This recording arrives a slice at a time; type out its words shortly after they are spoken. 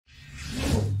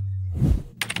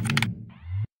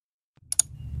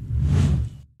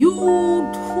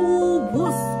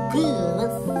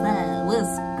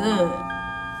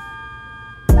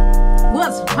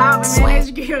Soocharmingg,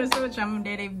 it's your girl Soocharmingg.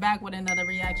 Dayday back with another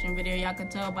reaction video. Y'all can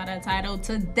tell by the title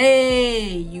today.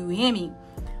 You hear me?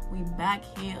 We back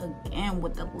here again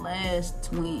with the last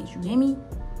twins. You hear me?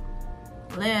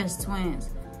 Last twins.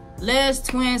 Last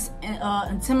twins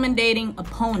intimidating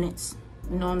opponents.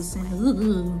 You know what I'm saying?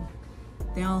 Ooh,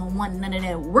 they don't want none of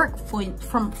that work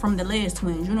from the last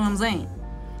twins. You know what I'm saying?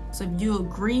 So if you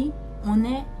agree on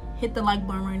that, hit the like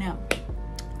button right now.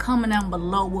 Comment down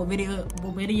below what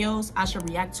videos I should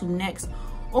react to next,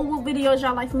 or what videos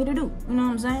y'all like for me to do. You know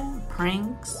what I'm saying?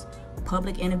 Pranks,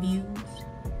 public interviews,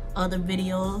 other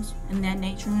videos, and that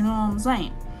nature. You know what I'm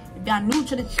saying? If y'all new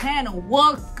to the channel,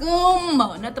 welcome.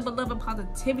 Nothing but love and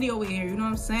positivity over here. You know what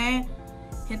I'm saying?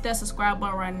 Hit that subscribe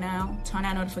button right now. Turn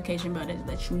that notification bell to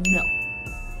let you know.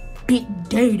 Big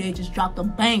Dayday just dropped a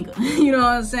banger. You know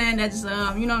what I'm saying? That's you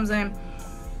know what I'm saying?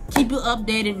 Keep you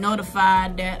updated,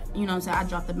 notified that, you know what I'm saying, I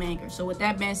dropped the banger. So with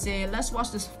that being said, let's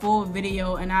watch this full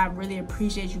video, and I really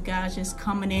appreciate you guys just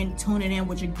coming in, tuning in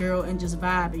with your girl, and just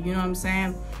vibing. You know what I'm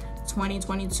saying?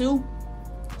 2022,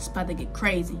 it's about to get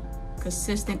crazy.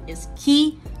 Consistent is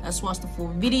key. Let's watch the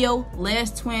full video.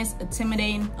 Last twins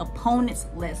intimidating opponents.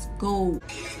 Let's go.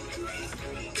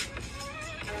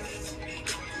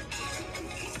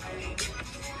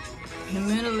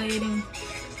 Humiliating.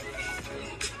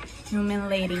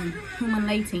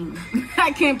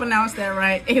 I can't pronounce that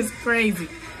right. It's crazy.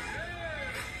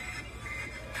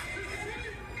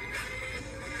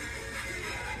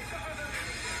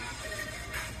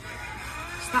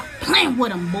 Stop playing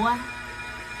with him, boy.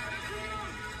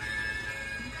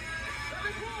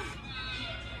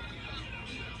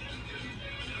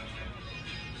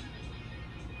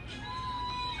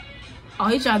 Oh,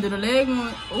 he trying to do the leg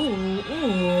one.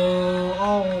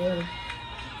 Oh.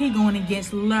 He going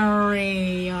against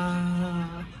Larry.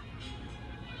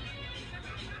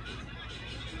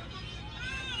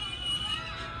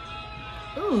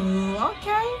 Ooh,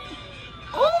 okay.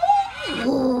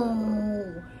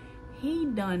 Ooh. He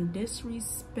done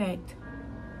disrespect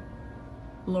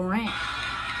Laurent.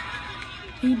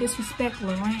 He disrespect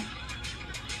Laurent.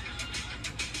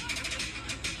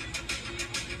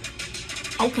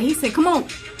 Okay, he said, come on.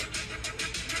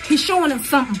 He's showing him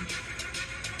something.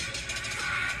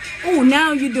 Oh,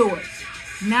 now you do it.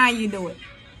 Now you do it.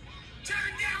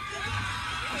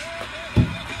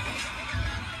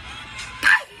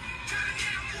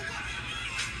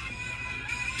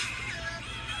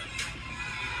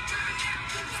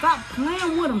 Stop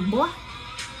playing with him, boy.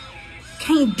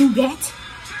 Can't do that.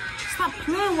 Stop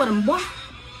playing with him, boy.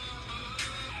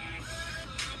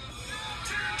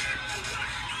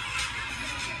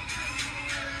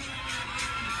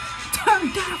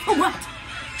 Turn down for what?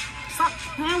 Stop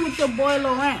playing with your boy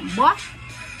Laurent, boy.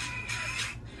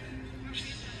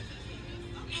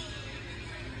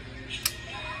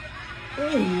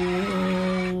 Ooh.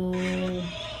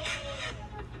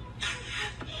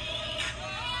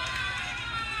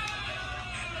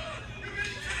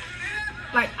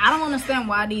 Like, I don't understand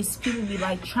why these people be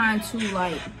like trying to,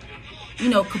 like, you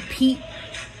know, compete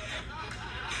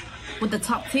with the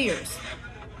top tiers.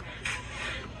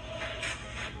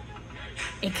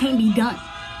 It can't be done.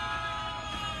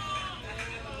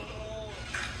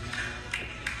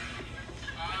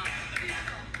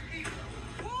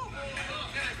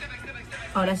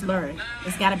 Oh, that's Larry.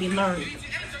 It's gotta be Larry.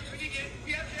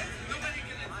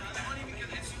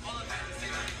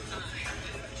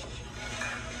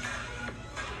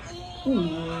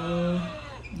 Ooh.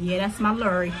 Yeah, that's my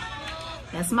Larry.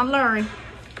 That's my Larry.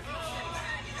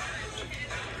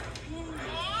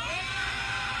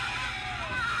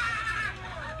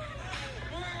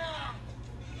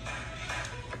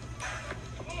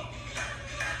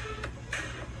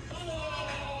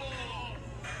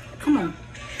 Come on.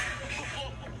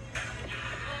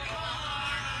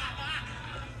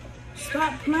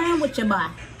 Stop playing with your boy.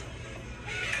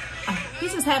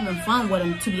 He's just having fun with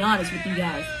him, to be honest with you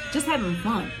guys. Just having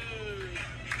fun.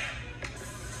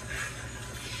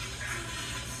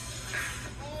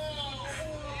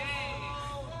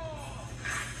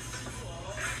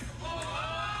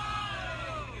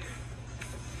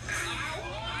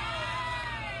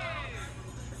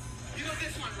 You know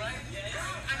this one, right? Yeah.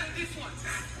 I know this one.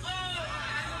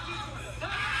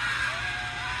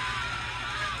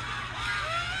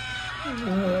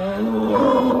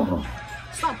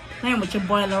 Stop playing with your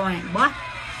boy Laurent, boy.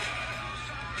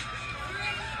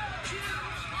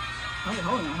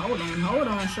 Hold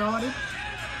on, shorty.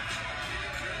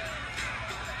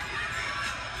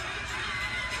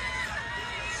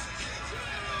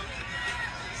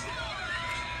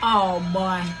 Oh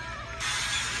boy.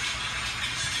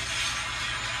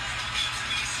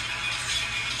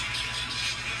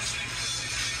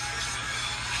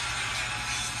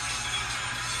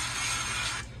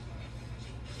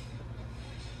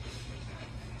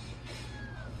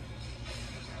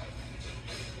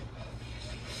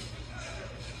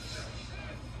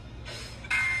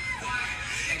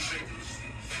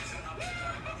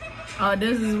 Oh,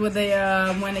 this is what they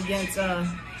went against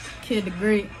Kid the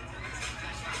Greek.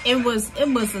 It was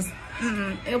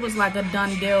like a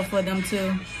done deal for them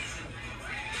too.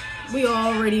 We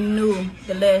already knew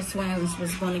the last Twins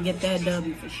was going to get that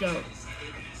W for sure.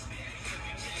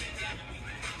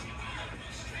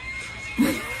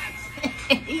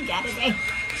 He got it, eh?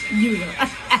 You know.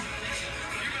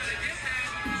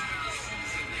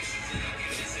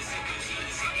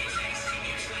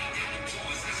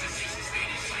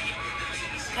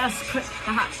 That's crazy.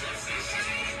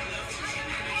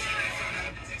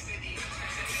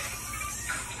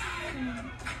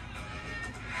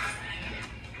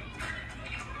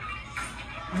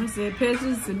 He said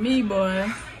pictures to me,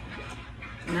 boy,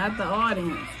 not the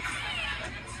audience.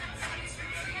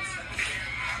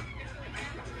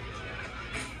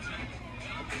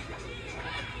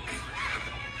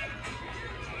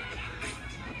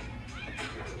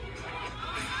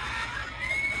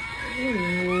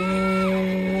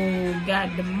 Ooh,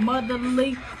 got the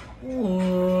motherly.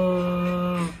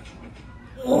 Ooh.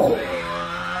 Ooh.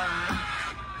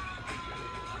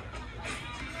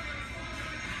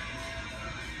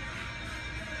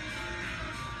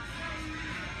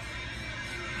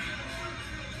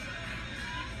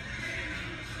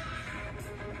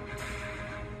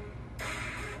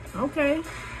 Okay,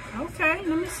 okay,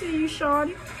 let me see you,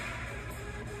 shorty.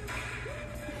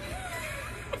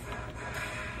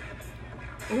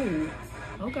 Ooh,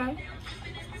 okay.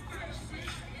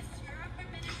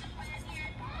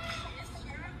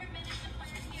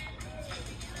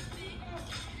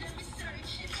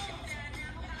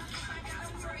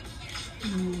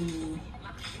 Ooh.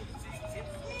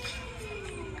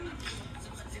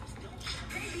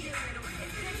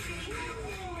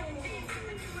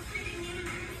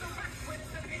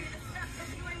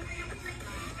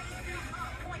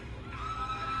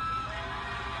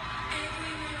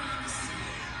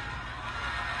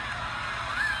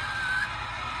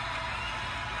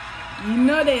 You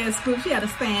know they're exclusive. She had to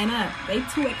stand up. They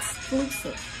too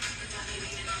exclusive.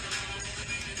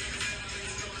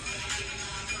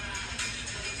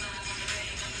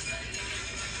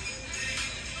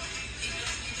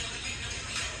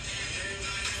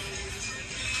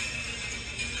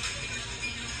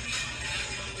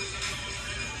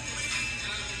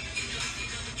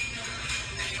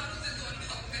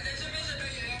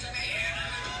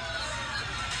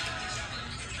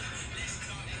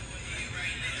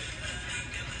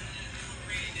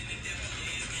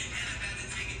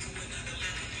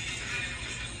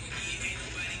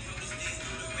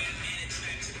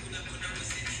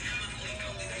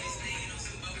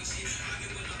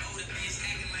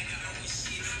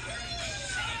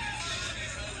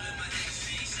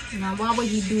 Now, why would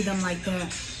he do them like that?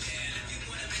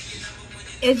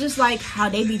 It's just like how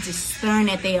they be just staring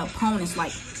at their opponents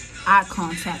like eye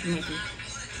contact, nigga.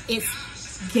 It's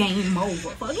game over.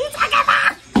 What are you talking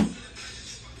about?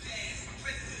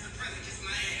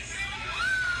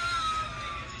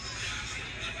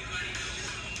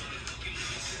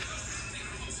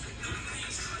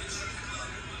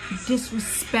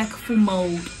 Disrespectful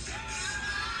mode.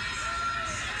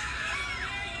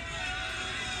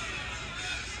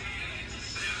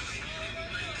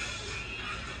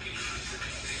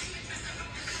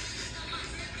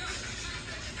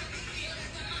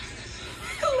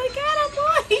 Look at him,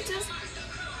 boy. He just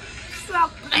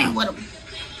stopped playing with him.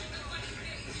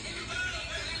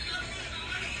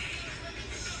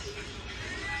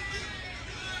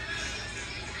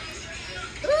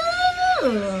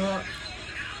 Ooh.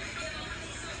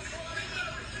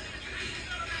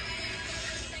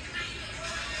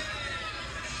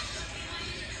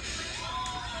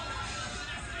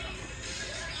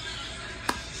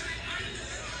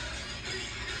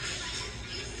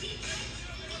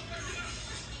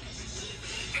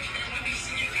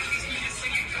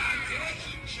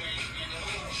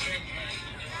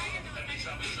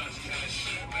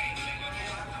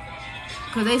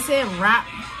 Because they said rap,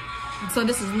 so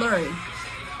this is Lurie.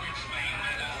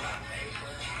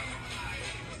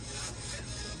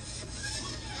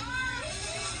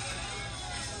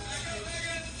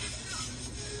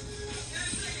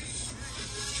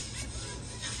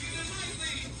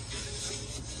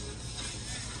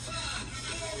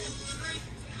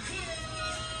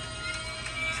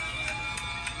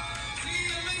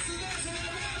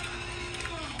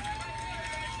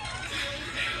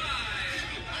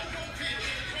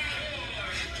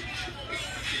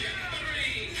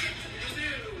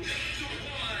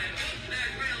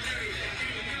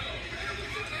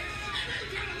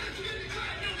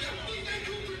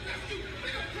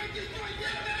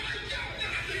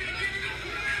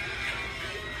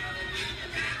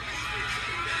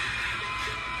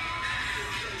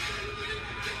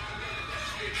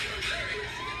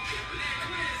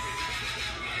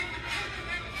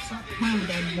 Stop playing with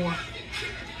that boy.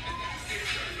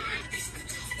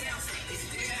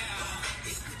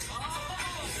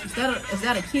 Is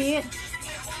that a kid?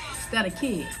 Is that a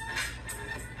kid?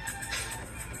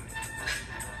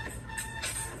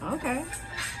 Okay.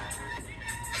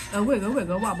 Wiggle,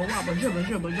 wiggle, wobble, wobble, dribble,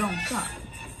 dribble, don't stop.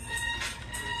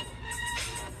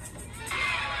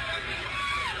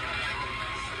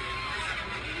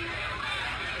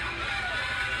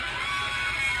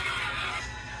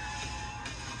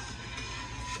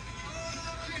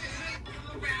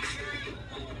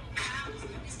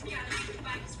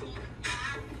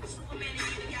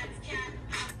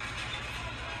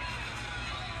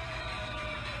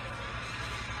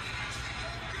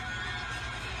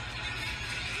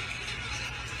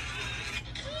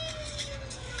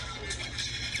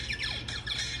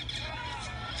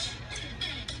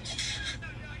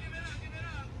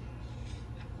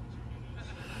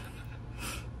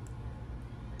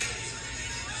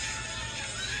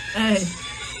 Hey.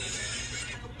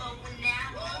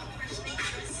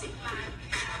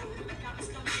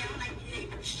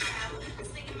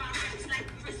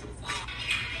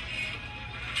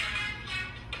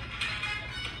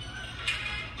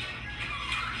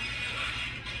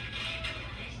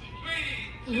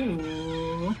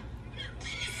 Ooh.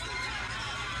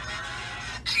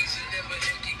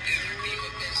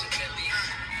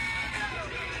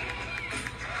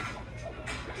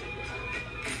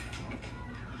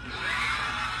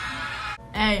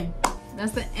 Hey,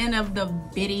 that's the end of the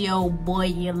video, boy.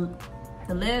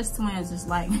 The last twins is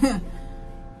like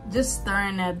just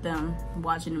staring at them,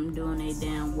 watching them doing their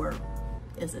damn work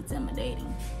is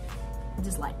intimidating.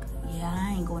 Just like, yeah,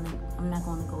 I'm not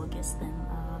gonna go against them.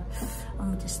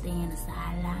 I'm gonna just stay on the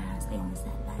sideline, stay on the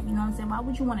sideline. You know what I'm saying? Why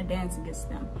would you want to dance against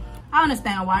them? I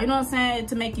understand why. You know what I'm saying?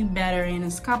 To make you better, and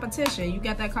it's competition. You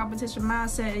got that competition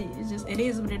mindset. It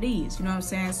is what it is. You know what I'm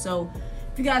saying? So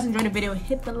if you guys enjoyed the video,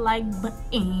 hit the like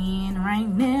button right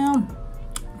now.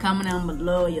 Comment down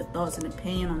below your thoughts and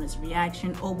opinion on this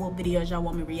reaction, or what videos y'all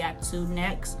want me to react to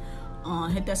next.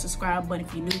 Hit that subscribe button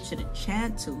if you're new to the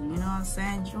channel. You know what I'm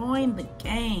saying? Join the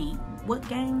game. What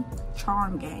game?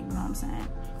 Charm game. You know what I'm saying?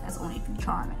 That's only if you're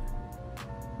charming.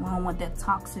 We don't want that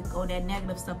toxic or that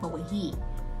negative stuff over here.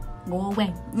 Go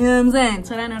away. You know what I'm saying?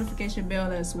 Turn that notification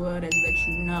bell as well. That let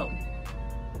you know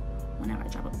whenever I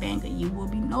drop a banger, you will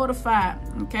be notified.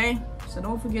 Okay? So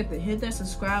don't forget to hit that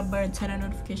subscribe button, turn that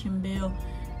notification bell.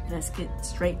 Let's get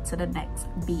straight to the next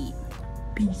beat.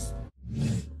 Peace.